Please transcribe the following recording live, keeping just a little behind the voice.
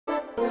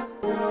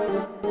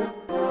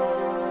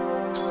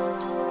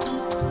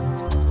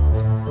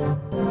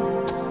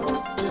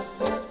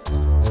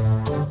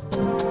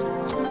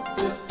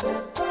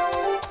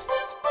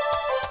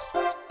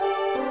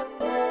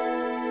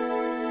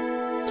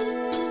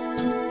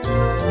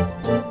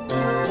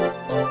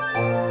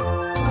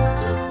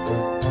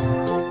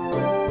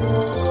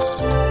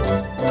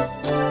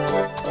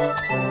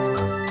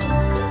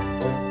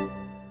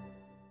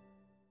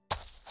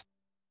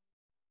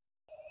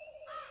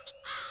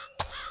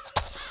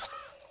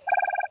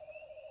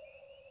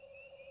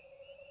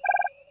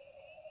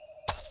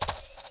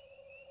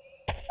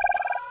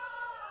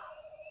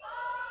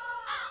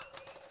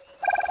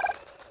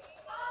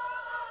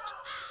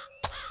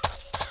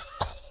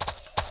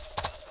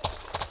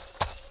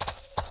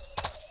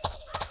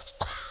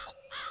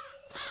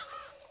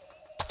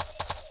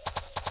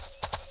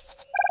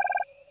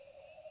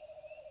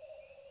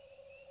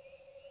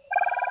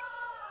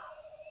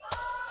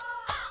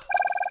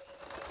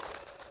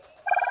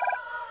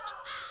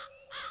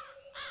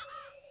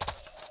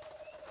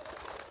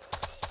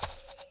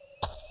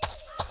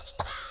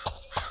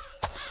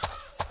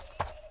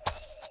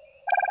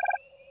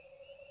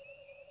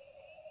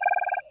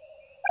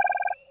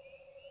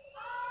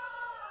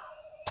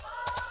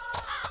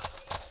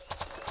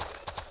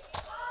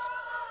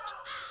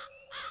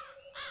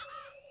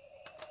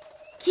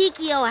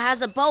Kikyo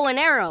has a bow and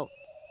arrow,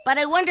 but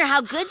I wonder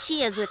how good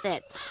she is with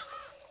it.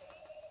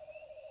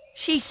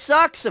 She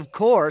sucks, of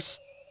course.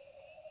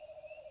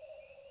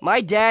 My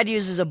dad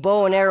uses a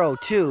bow and arrow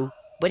too,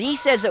 but he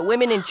says that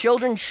women and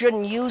children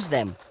shouldn't use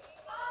them.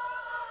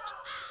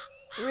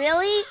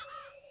 Really?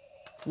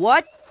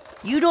 What?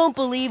 You don't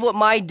believe what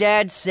my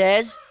dad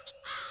says?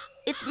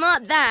 It's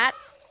not that.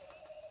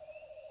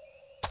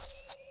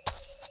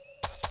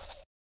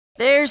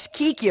 There's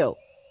Kikyo.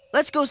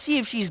 Let's go see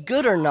if she's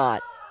good or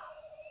not.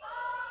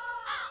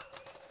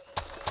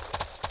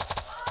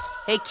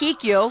 Hey,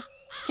 Kikyo,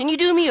 can you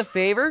do me a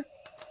favor?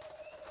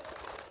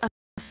 A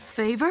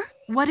favor?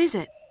 What is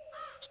it?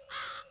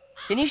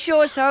 Can you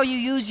show us how you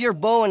use your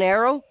bow and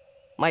arrow?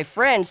 My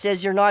friend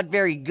says you're not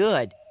very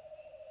good.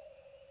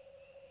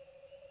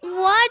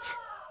 What?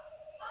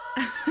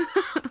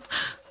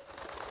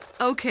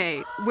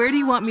 Okay, where do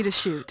you want me to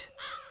shoot?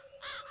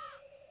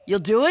 You'll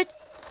do it?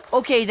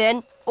 Okay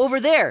then,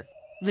 over there,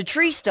 the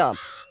tree stump.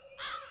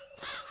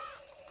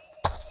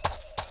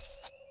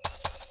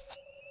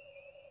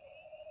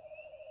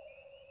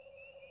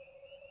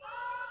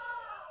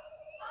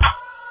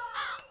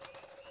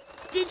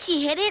 Did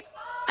she hit it?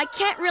 I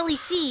can't really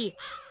see.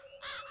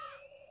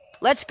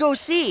 Let's go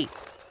see.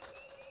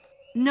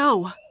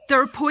 No,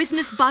 there are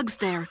poisonous bugs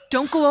there.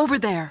 Don't go over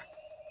there.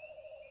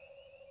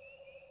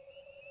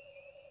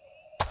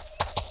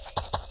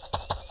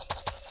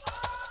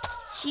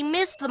 She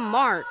missed the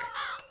mark.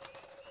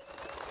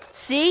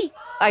 See?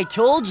 I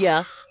told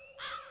ya.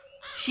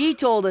 She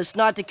told us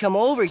not to come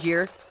over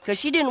here because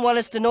she didn't want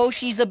us to know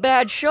she's a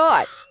bad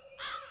shot.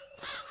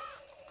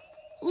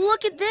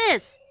 Look at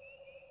this.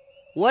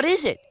 What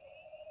is it?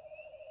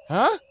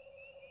 Huh?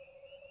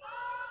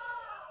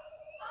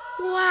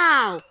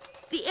 Wow!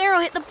 The arrow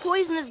hit the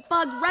poisonous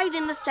bug right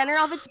in the center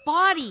of its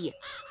body.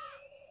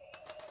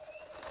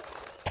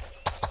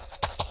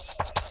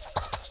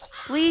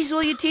 Please,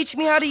 will you teach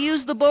me how to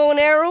use the bow and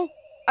arrow?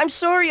 I'm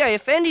sorry I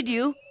offended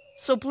you,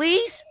 so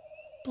please?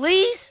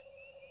 Please?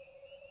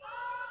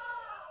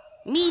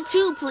 Me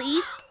too,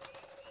 please.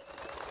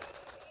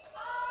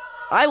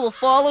 I will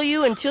follow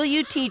you until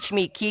you teach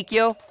me,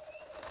 Kikyo.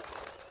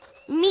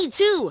 Me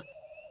too.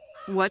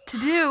 What to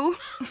do?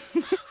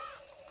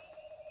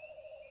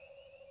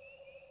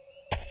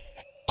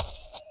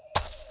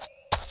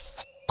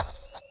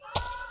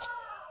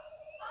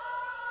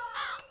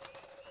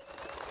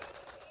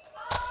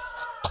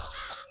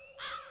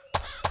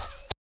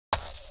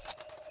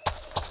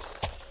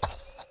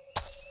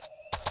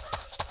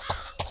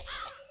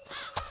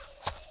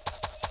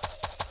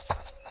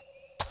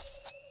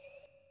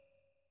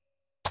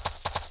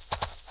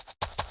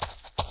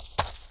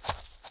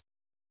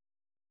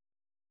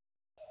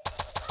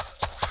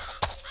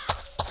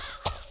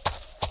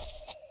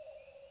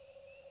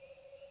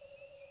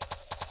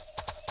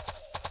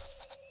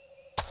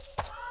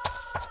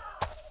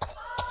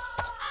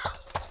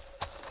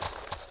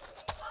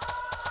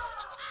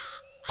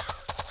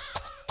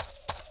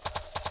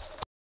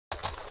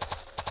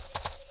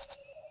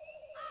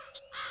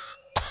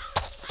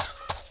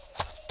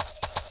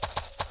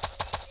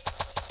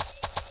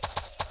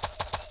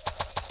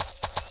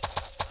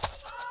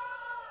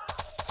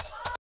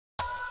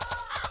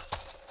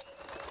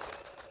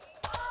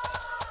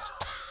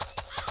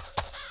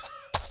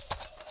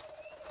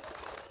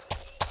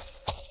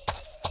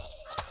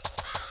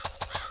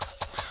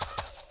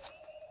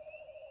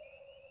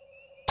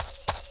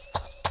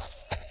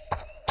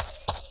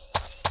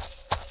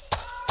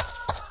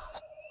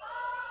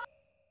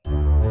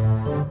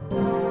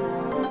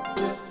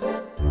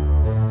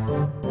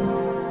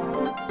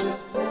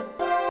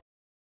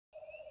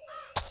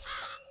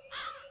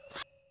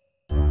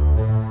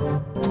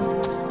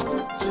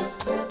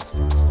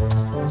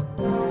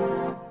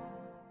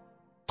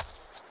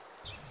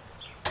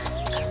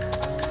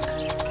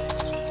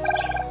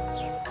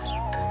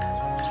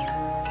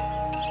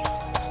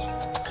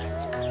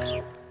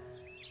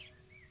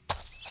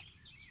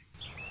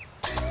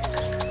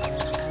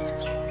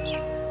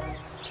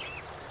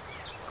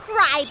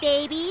 Cry,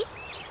 baby.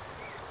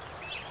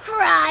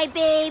 Cry,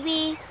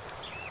 baby.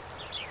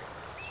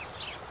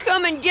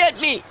 Come and get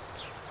me!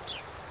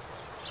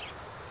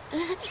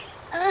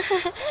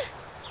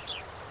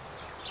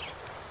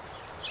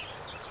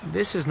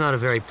 This is not a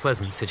very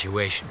pleasant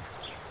situation.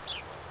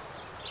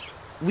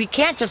 We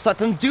can't just let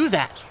them do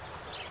that.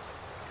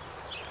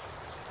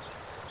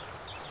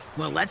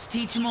 Well, let's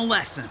teach him a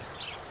lesson.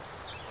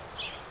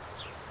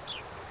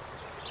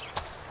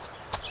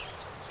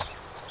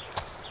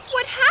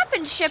 What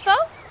happened, Shippo?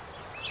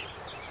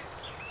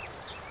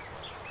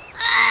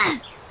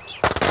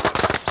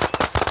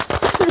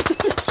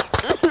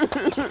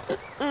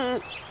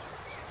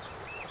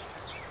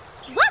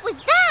 What was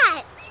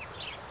that?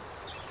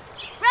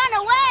 Run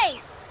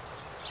away!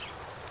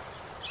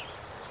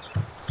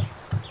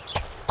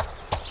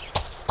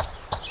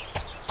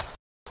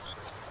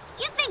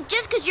 You think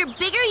just because you're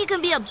bigger you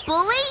can be a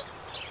bully?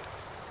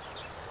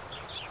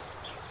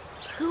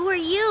 Who are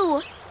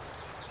you?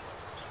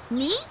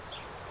 Me?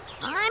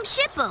 I'm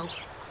Shippo.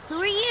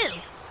 Who are you?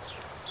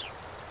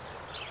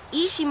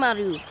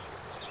 Ishimaru.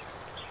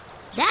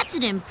 That's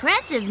an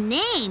impressive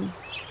name.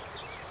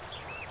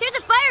 Here's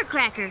a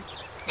firecracker.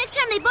 Next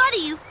time they bother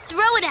you,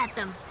 throw it at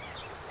them.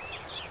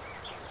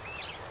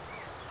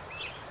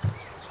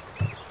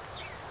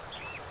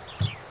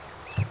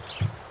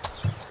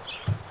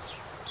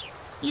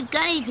 You've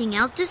got anything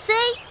else to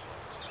say?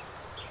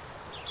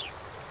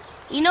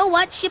 You know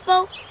what,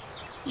 Shippo?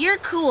 You're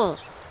cool.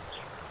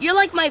 You're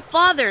like my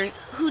father,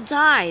 who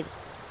died.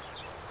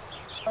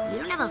 You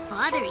don't have a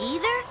father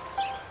either?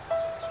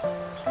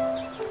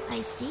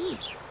 I see.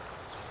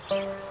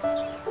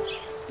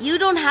 You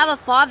don't have a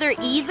father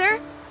either?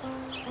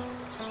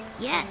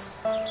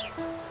 Yes,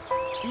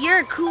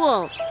 You're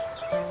cool.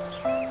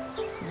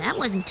 that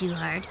wasn't too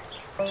hard.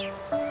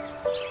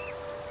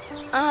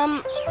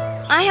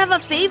 I have a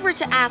favor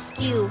to ask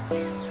you.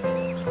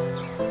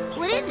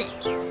 What is it?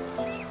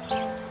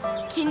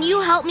 Can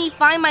you help me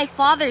find my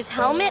father's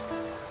helmet?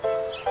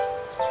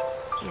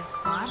 Your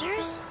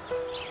father's?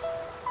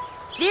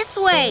 This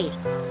way.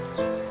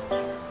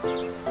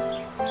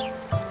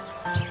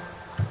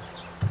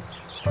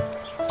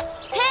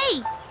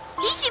 Hey!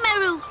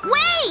 Ishimaru,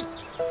 wait!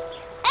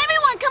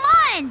 Everyone, come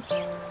on!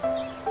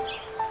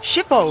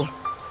 Shippo!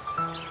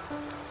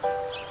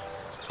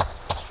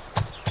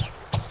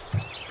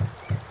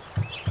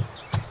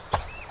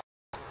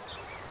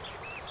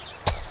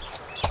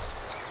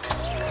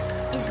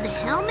 Is the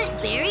helmet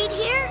buried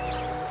here?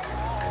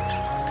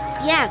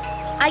 Yes,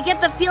 I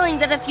get the feeling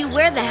that if you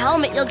wear the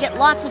helmet, you'll get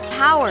lots of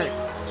power.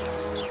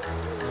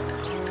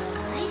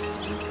 I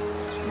see.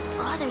 Your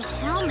father's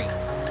helmet.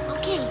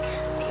 Okay,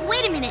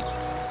 wait a minute.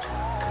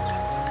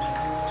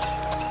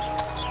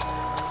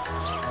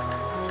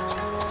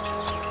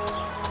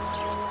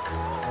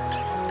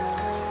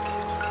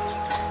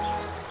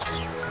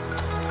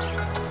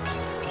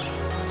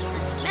 The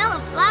smell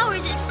of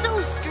flowers is so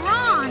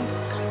strong.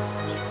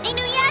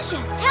 Inuyasha,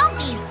 help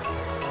me!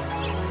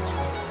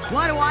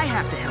 Why do I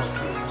have to help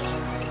you?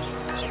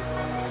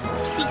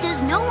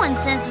 Because no one's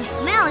sense of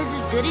smell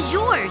is as good as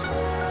yours.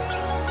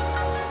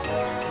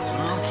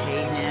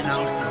 Okay, then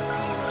I'll help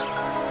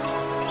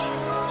you.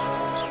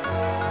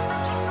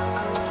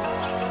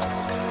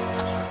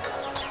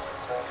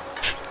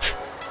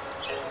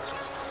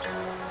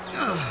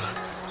 Ugh,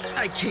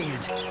 I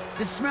can't.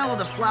 The smell of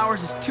the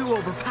flowers is too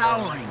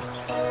overpowering.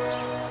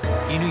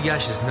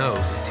 Inuyasha's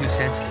nose is too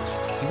sensitive.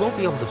 He won't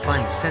be able to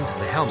find the scent of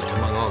the helmet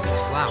among all these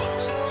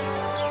flowers.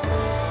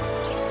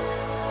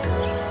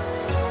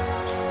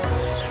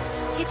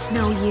 It's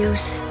no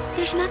use.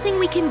 There's nothing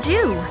we can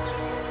do.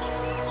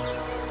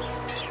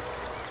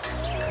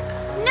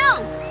 No!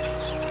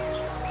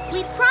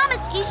 We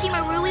promised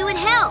Ishimaru we would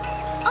help.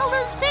 I'll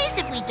lose face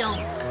if we don't.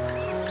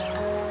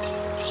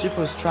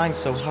 Shippo's trying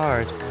so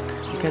hard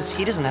because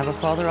he doesn't have a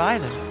father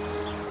either.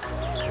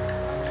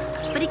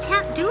 But he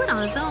can't do it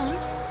on his own.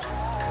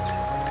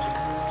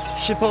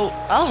 Shippo,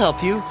 I'll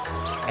help you.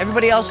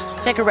 Everybody else,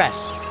 take a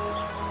rest.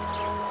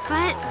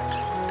 But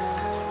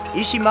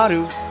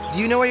Ishimaru, do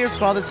you know where your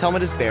father's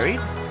helmet is buried?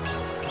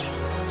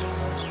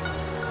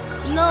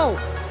 No,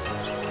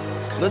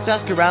 Let's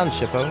ask around,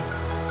 Shippo.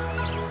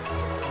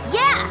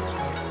 Yeah!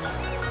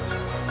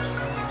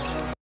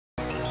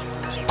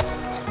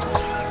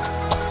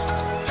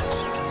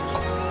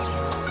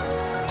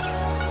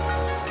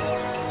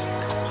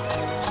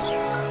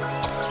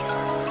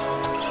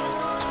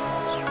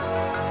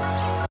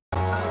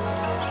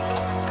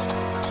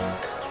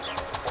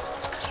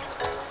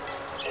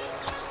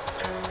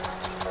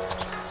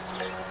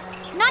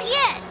 Not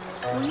yet!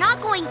 We're not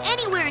going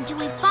anywhere until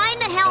we find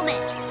the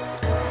helmet!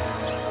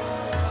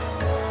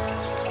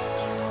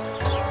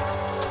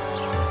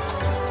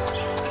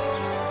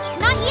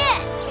 Not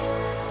yet!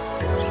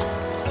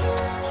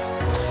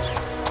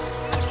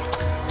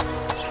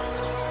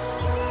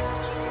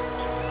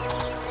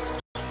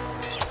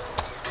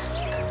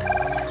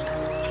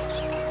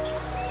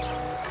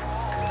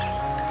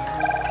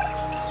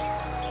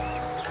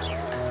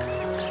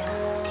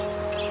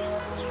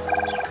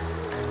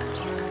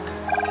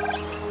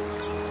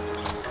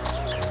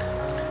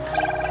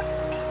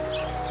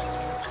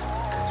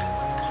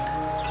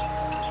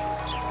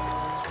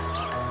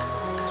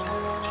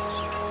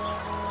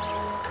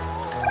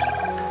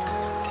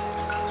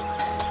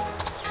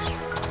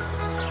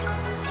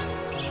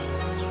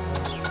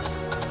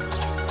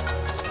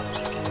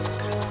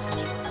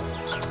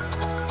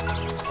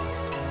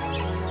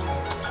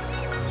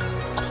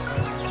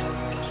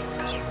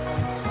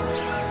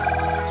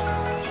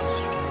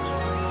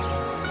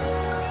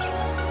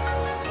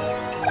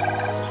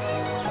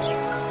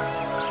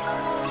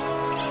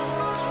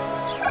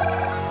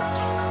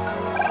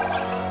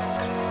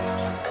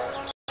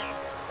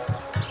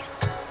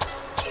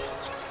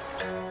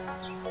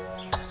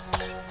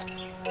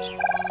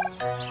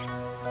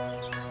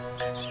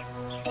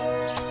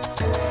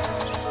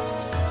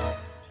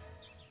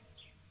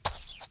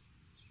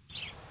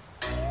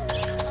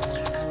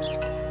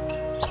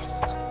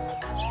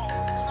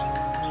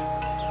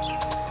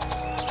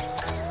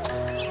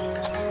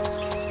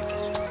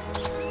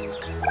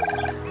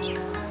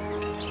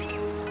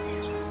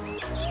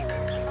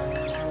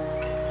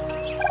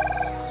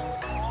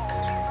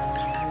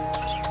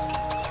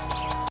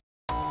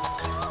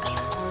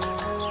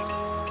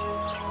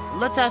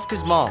 let's ask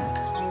his mom.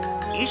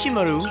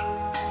 Ishimaru,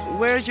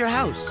 where's your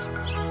house?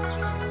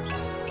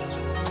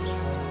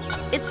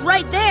 It's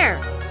right there.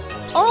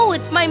 Oh,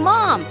 it's my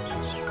mom.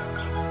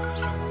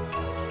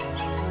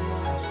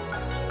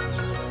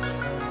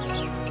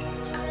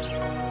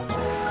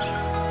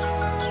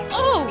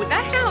 Oh, the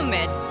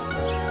helmet.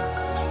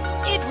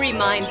 It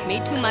reminds me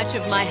too much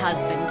of my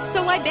husband,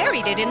 so I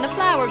buried it in the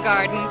flower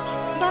garden.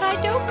 But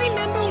I don't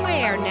remember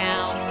where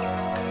now.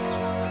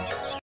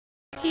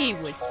 He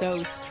was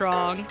so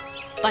strong,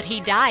 but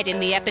he died in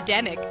the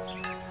epidemic.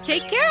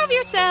 Take care of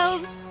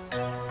yourselves.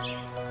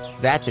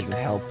 That didn't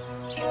help.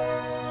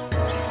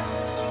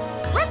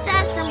 Let's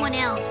ask someone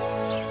else.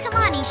 Come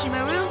on,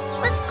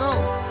 Ishimaru. Let's go.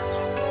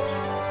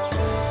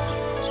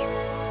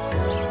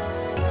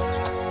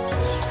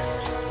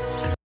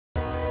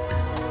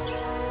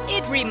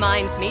 It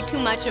reminds me too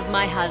much of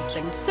my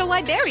husband, so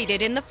I buried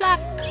it in the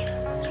flower.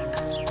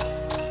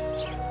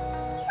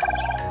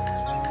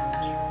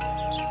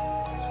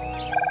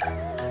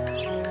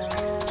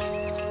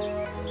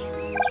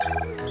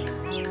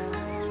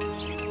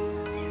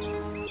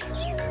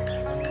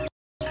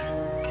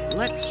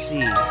 Let's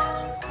see.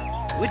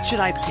 Which should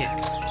I pick?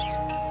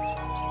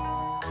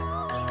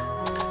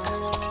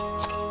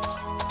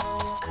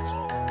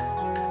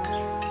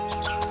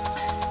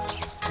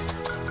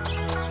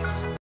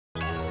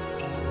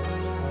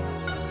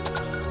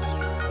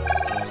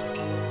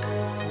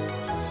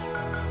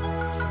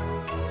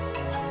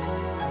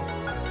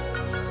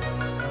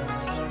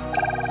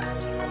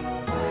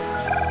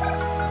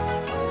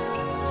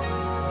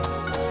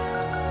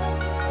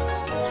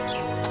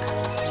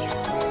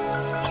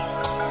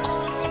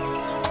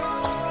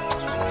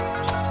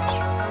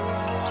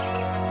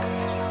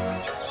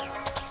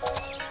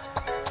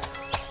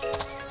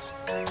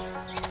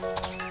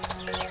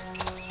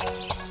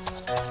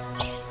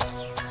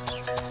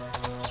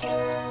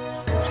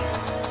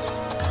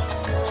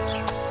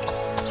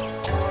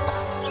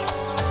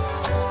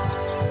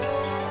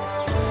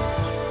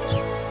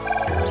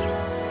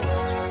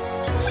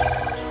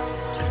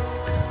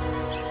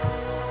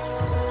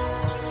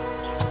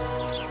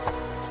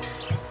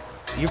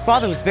 Your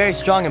father was very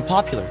strong and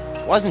popular,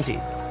 wasn't he?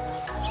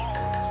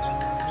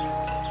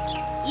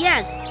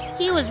 Yes,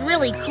 he was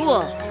really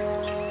cool.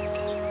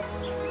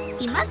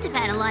 He must have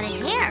had a lot of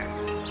hair.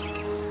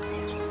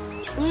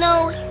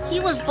 No, he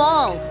was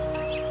bald.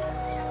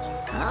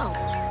 Oh,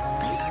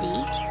 I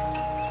see.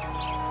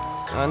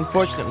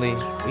 Unfortunately,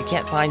 we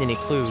can't find any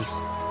clues.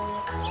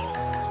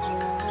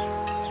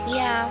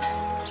 Yeah.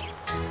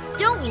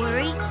 Don't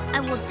worry. I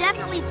will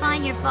definitely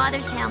find your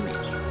father's helmet.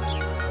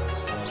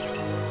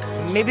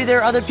 Maybe there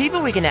are other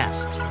people we can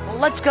ask.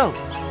 Let's go.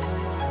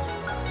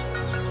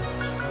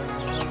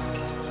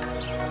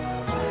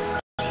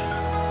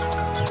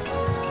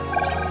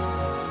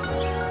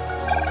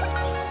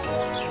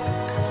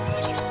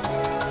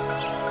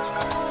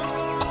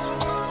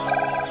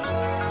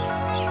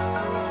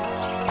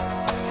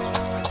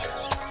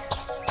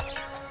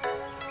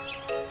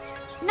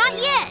 Not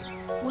yet.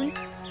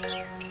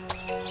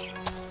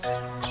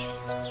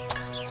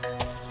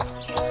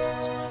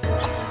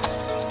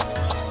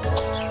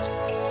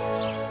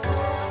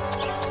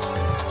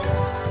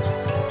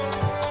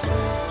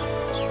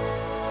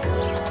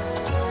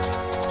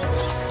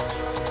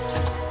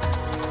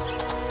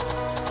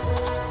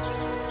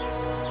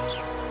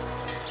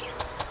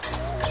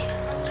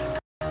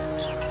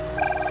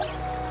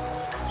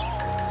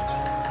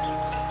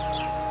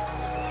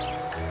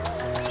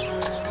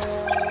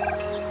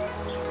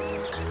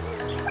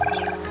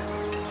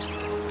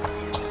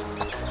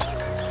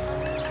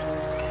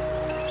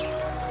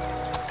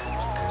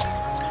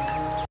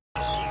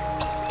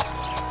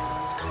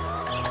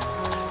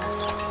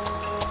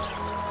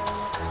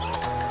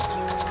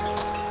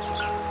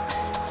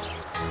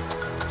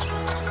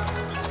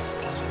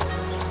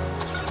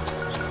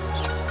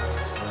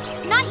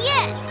 Not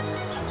yet.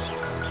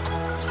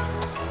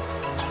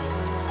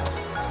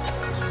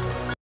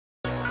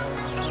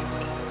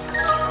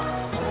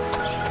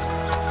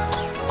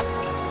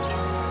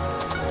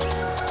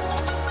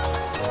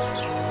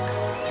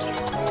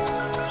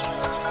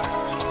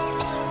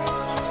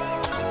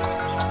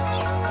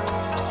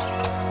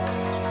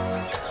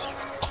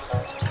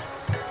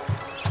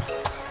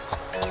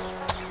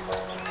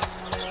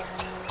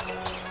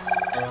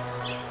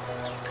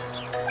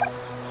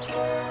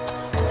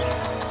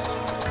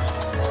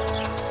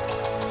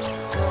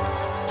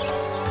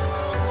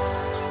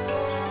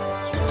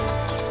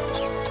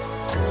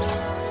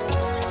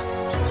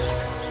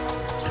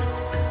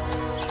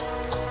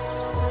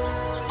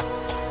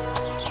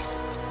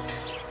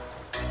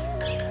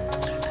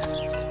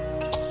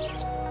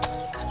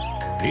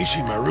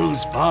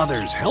 Ishimaru's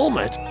father's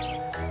helmet?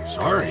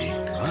 Sorry,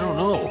 I don't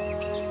know.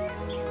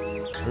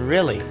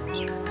 Really?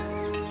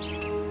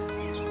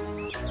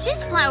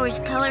 This flower's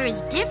color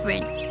is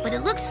different, but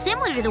it looks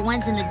similar to the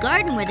ones in the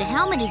garden where the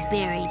helmet is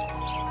buried.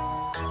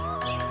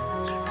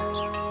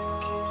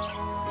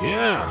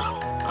 Yeah,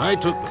 I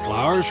took the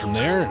flowers from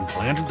there and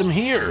planted them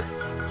here.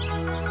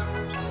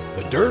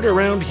 The dirt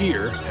around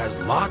here has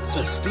lots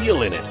of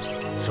steel in it,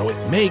 so it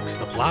makes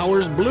the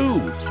flowers blue.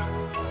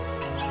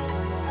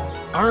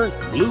 Aren't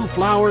blue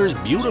flowers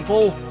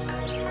beautiful?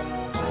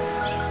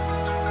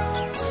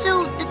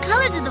 So the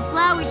colors of the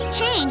flowers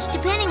change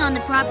depending on the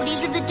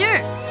properties of the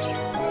dirt.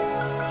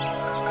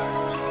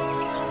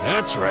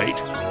 That's right.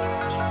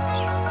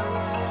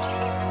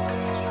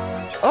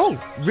 Oh,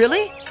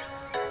 really?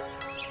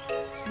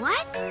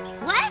 What?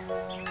 What?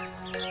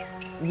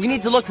 We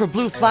need to look for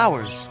blue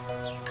flowers.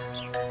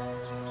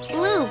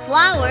 Blue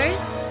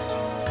flowers?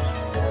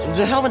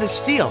 The helmet is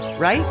steel,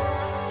 right?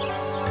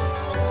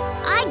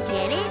 I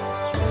get it.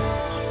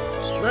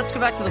 Let's go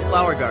back to the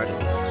flower garden.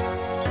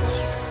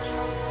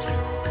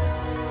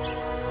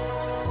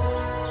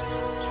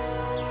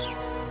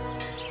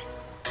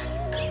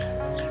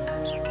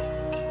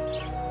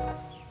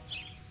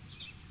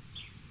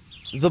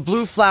 The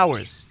blue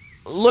flowers.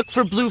 Look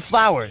for blue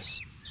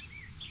flowers.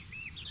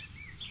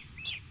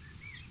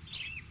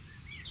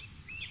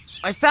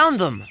 I found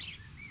them.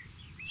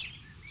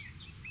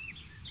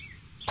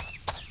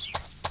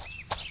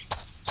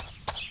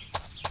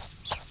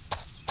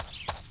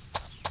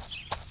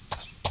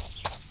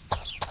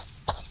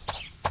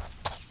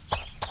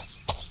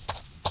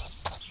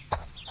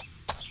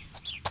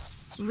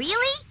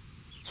 Really?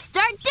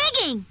 Start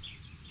digging!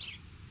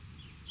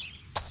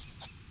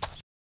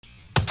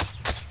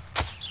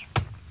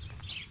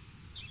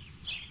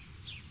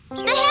 The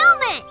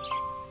helmet!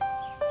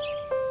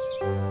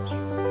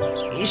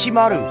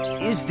 Ishimaru,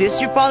 is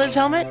this your father's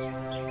helmet?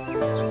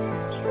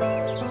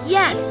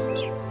 Yes.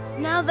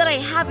 Now that I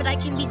have it, I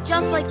can be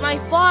just like my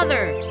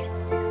father.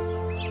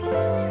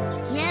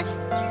 Yes,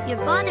 your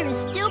father is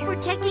still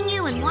protecting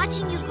you and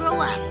watching you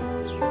grow up.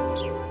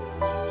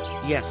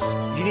 Yes,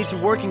 you need to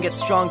work and get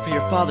strong for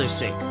your father's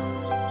sake.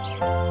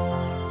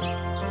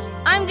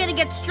 I'm gonna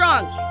get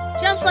strong,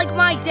 just like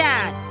my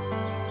dad.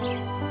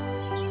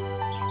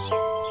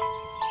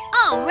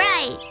 All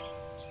right!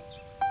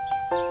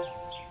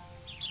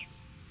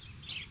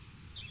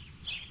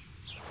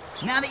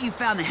 Now that you've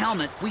found the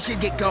helmet, we should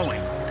get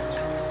going.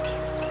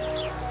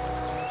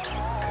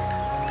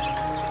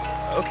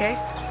 Okay?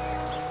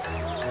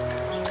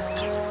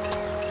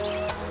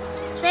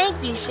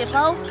 Thank you,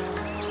 Shippo.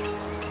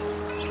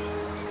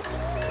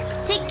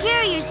 Take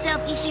care of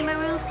yourself,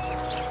 Ishimaru.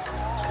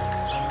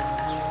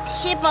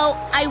 Shippo,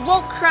 I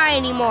won't cry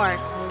anymore.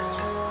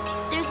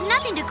 There's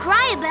nothing to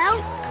cry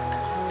about.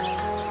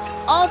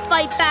 I'll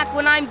fight back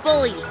when I'm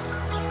bullied.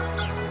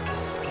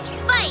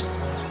 Fight!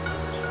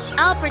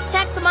 I'll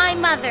protect my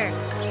mother.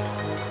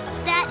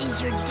 That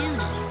is your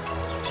duty.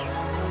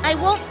 I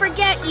won't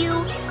forget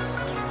you.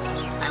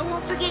 I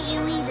won't forget you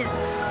either.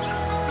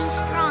 Be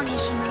strong,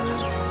 Ishimaru.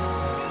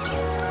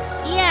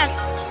 Yes.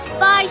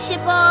 Bye,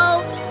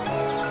 Shippo.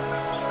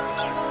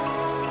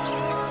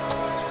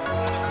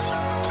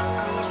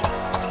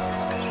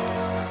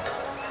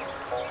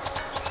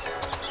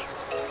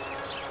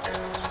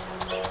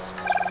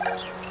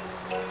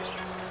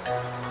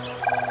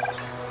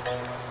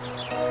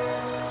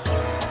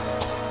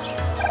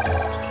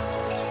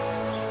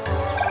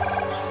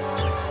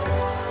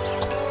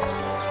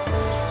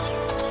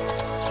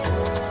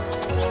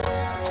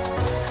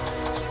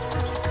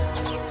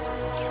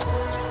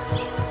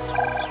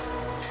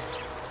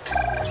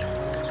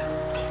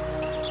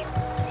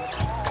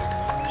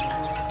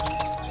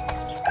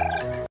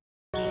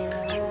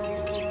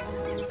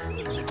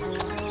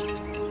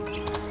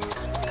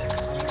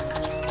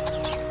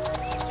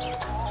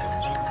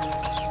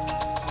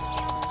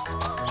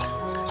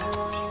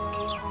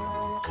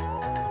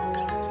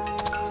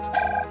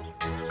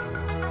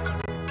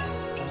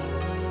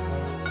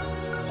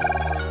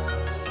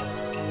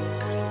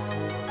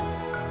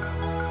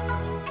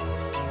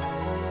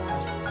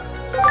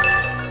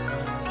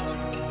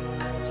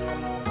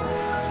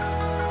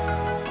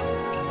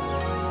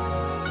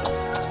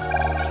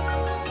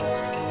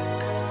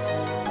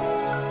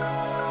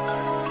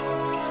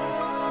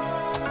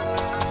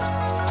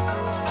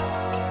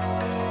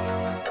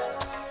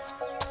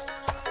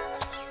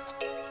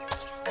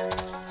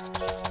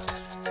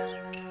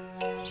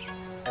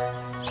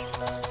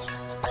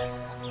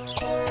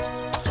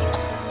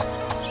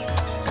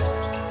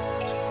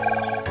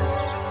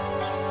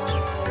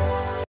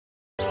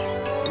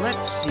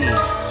 Let's see.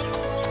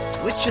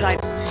 Which should I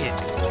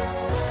pick?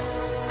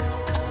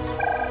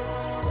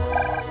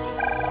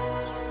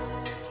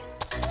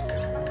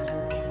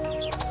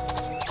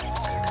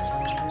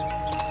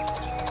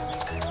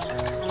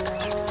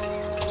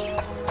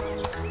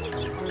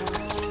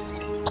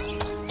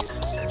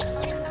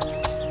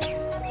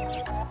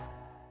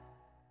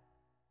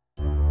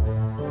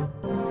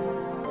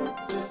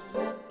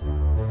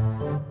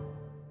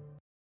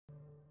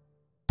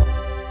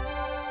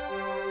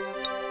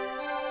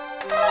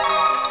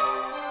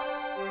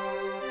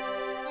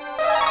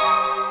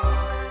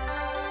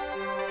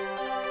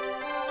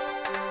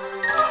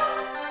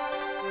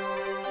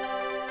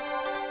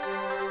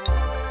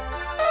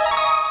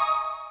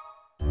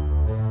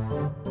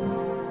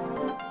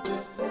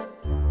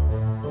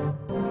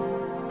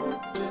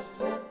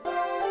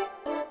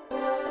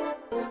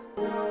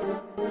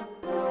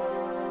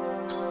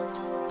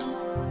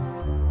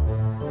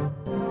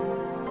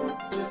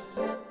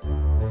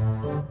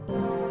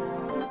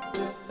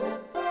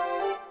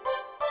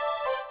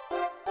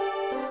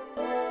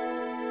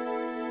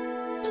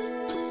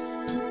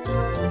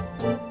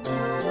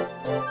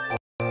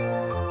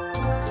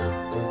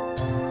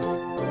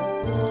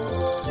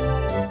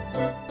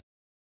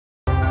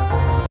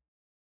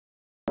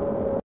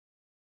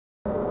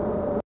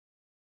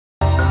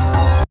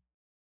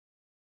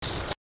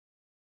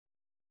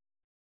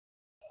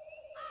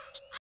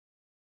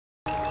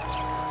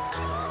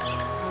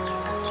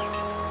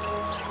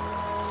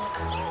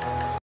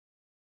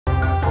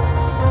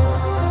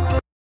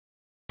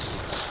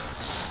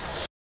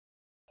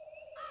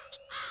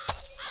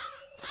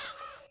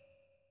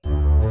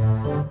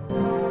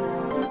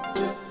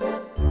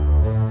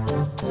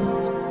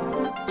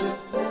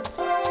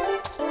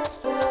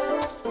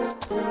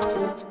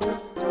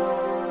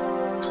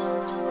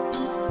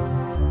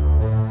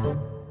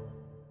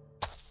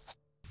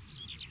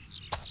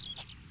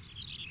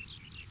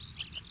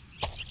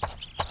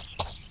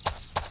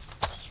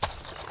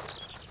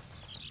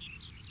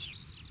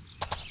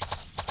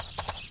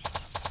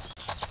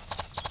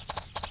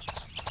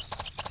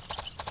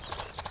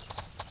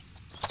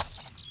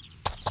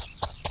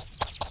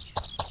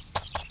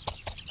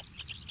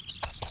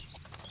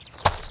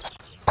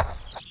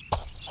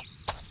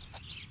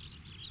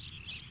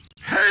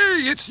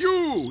 it's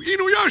you,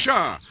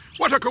 Inuyasha!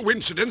 What a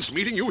coincidence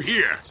meeting you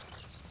here.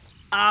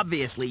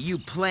 Obviously, you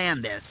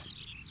planned this.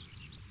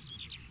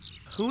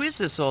 Who is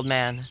this old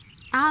man?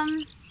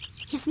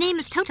 His name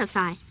is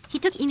Totosai. He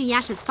took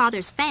Inuyasha's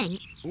father's fang.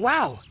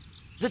 Wow!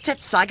 The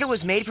Tetsuga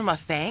was made from a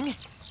fang?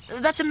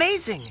 That's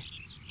amazing!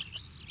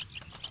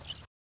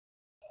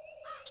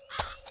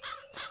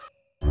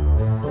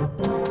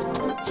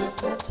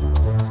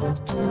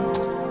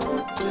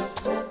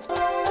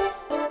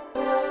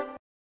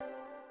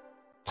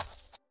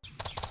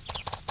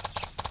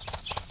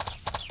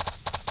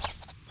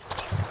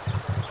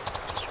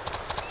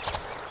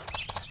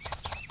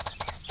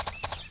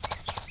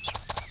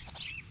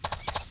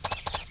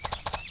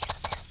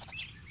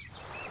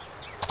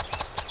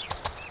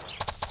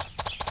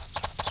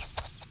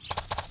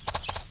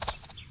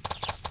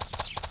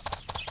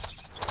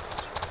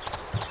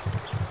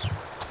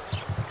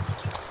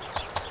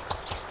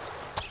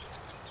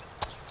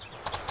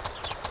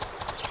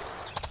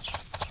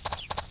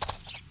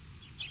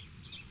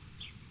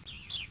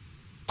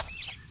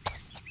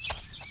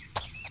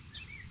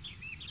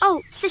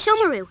 Oh,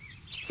 Sesshomaru.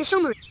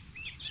 Sesshomaru.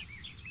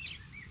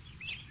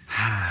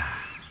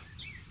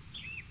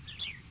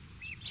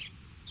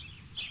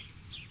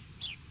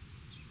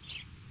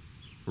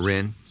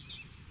 Rin,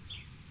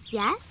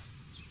 Yes?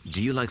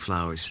 do you like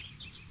flowers?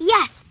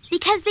 Yes,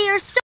 because they are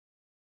so...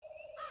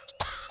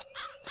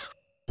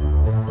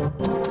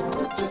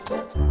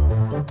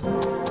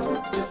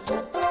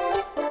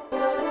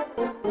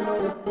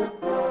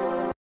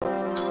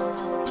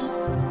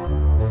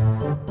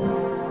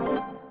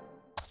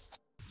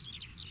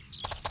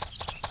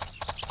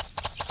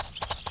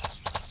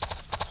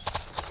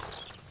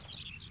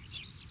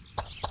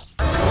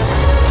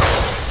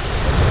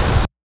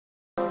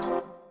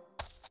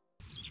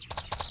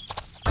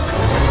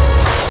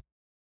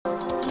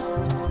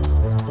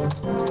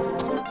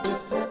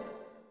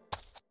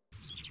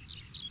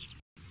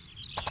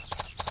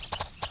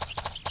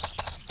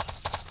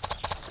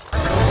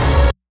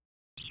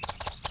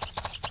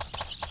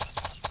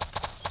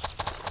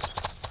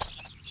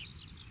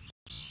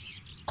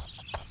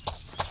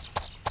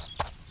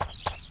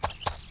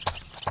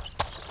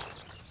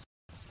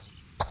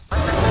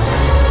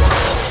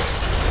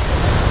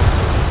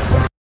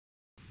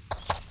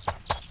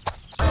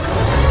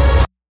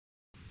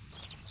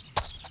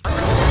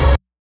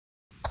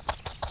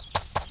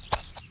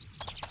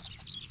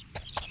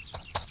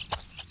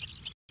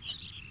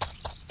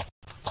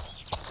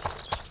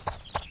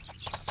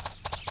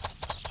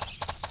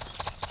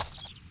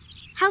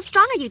 How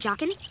strong are you,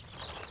 Jocken?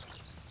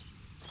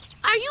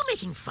 Are you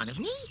making fun of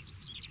me?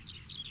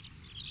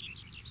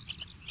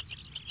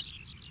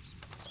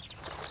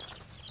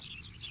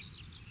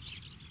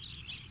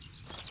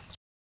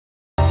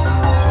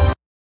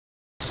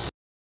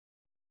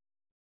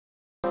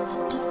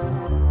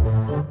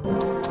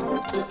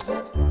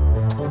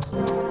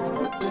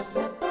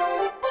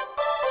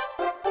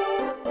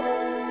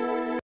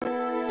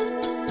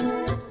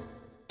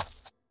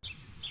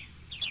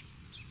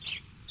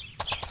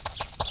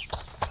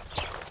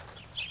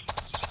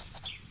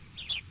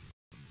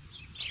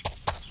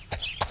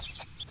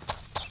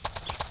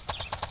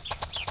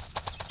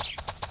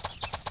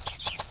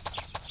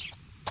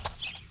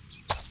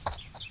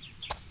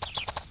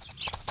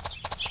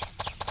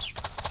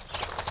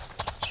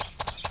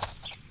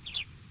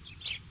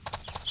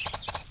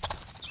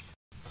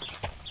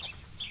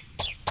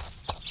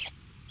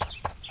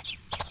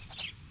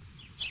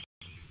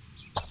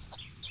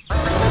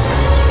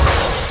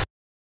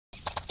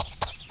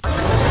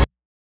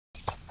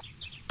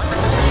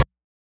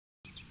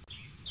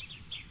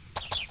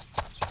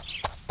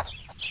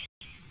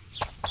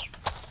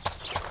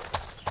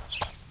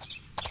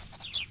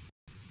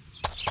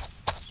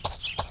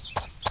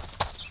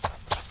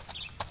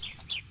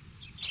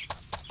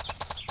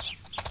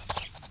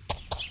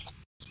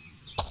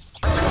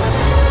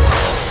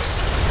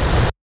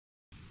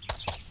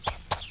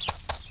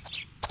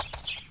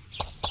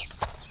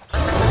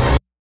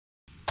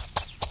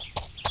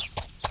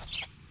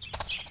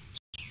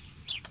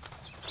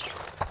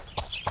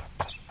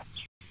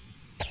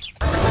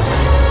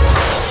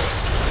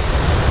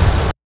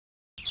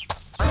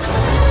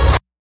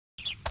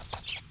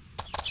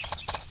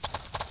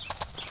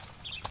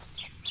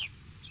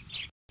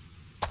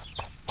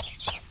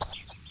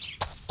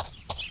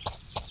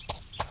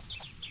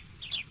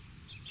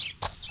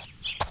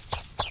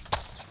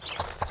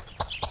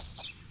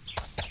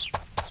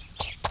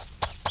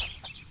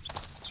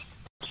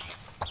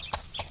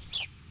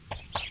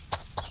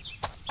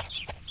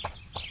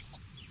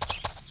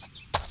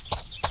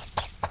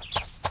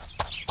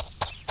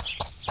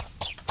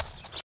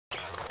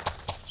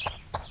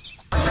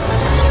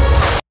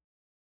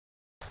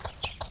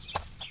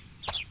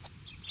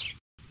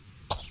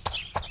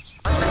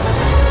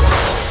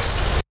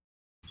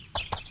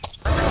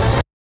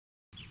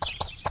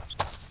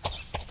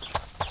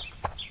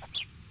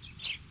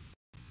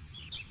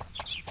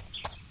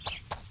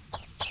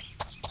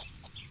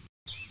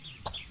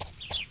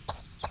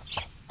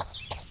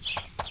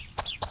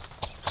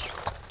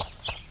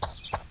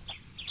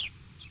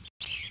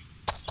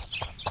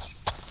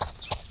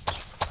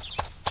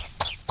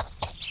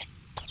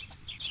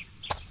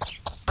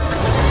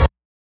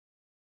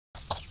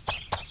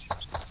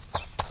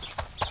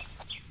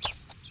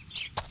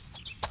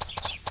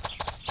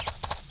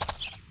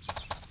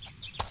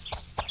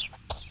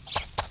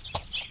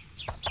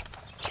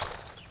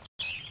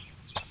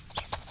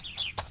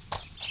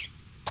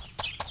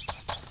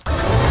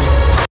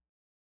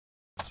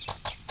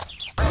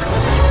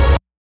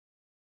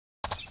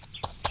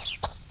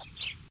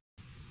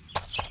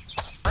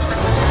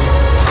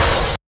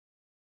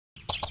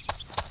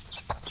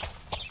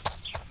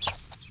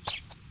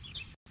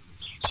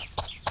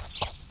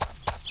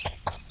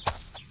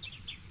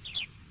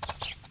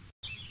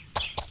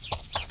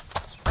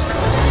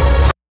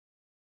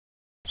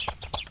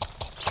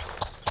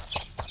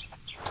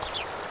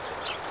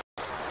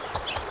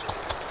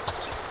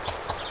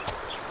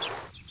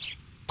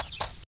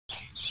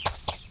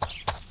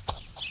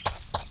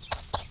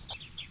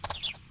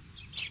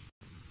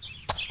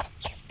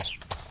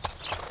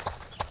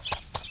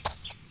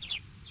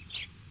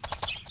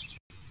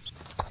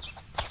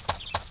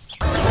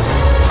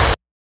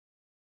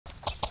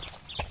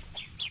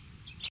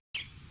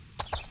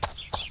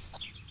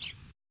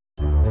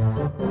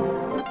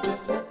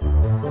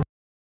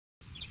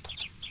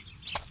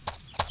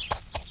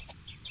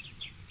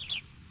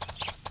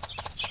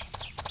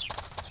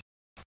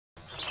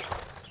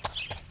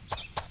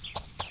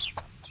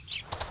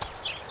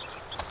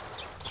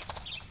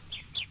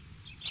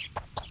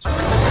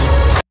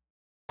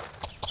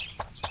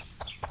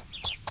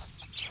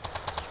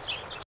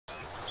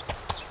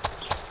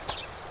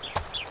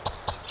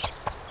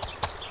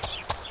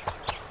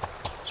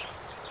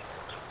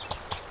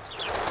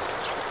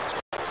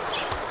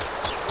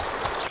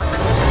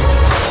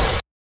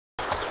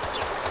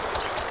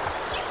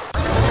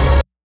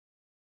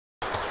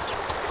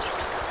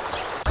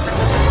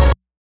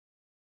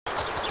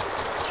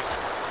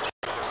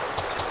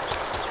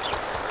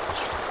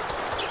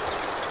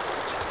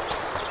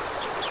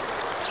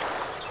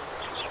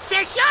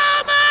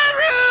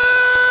 Shishomaru!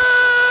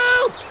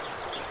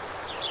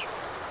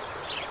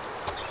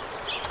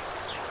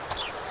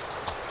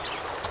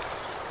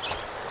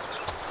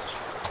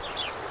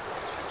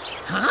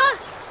 Huh?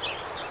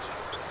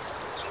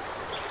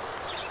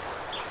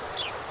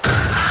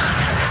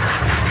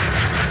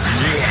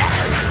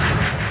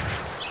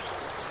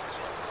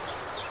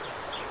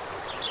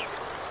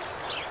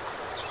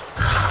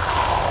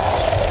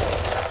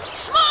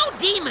 Small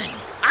demon!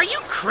 Are you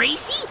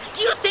crazy?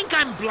 Do you think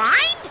I'm blind?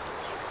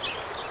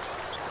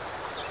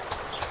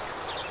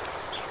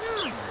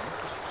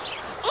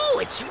 Oh,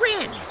 it's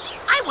Rin.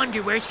 I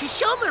wonder where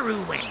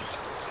Shishomaru went.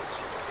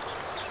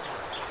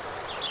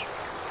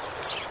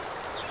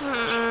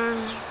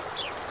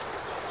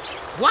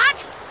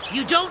 What?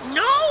 You don't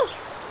know?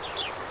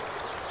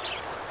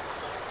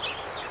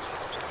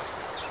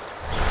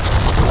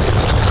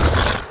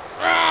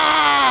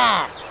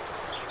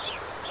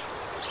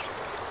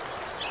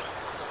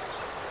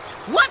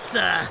 What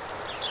the?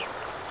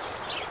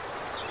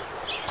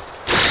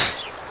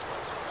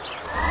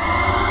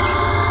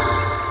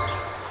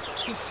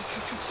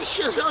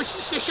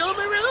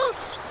 Shishomaru?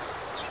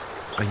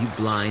 Are you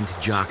blind,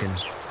 Jockin?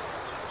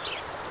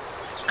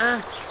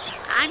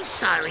 I'm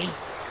sorry.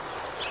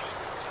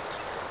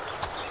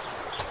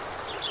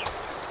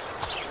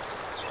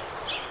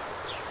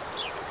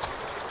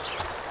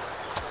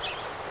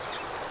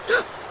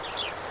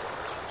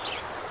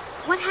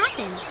 What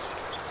happened?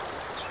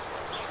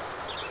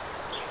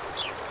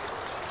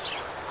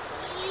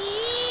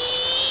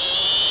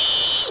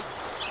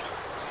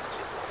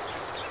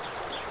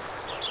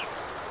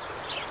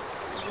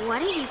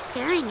 What are you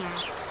staring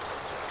at?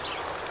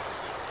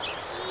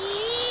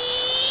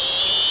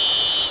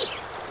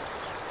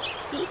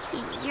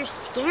 You're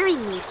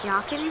scaring me,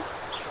 Jockin.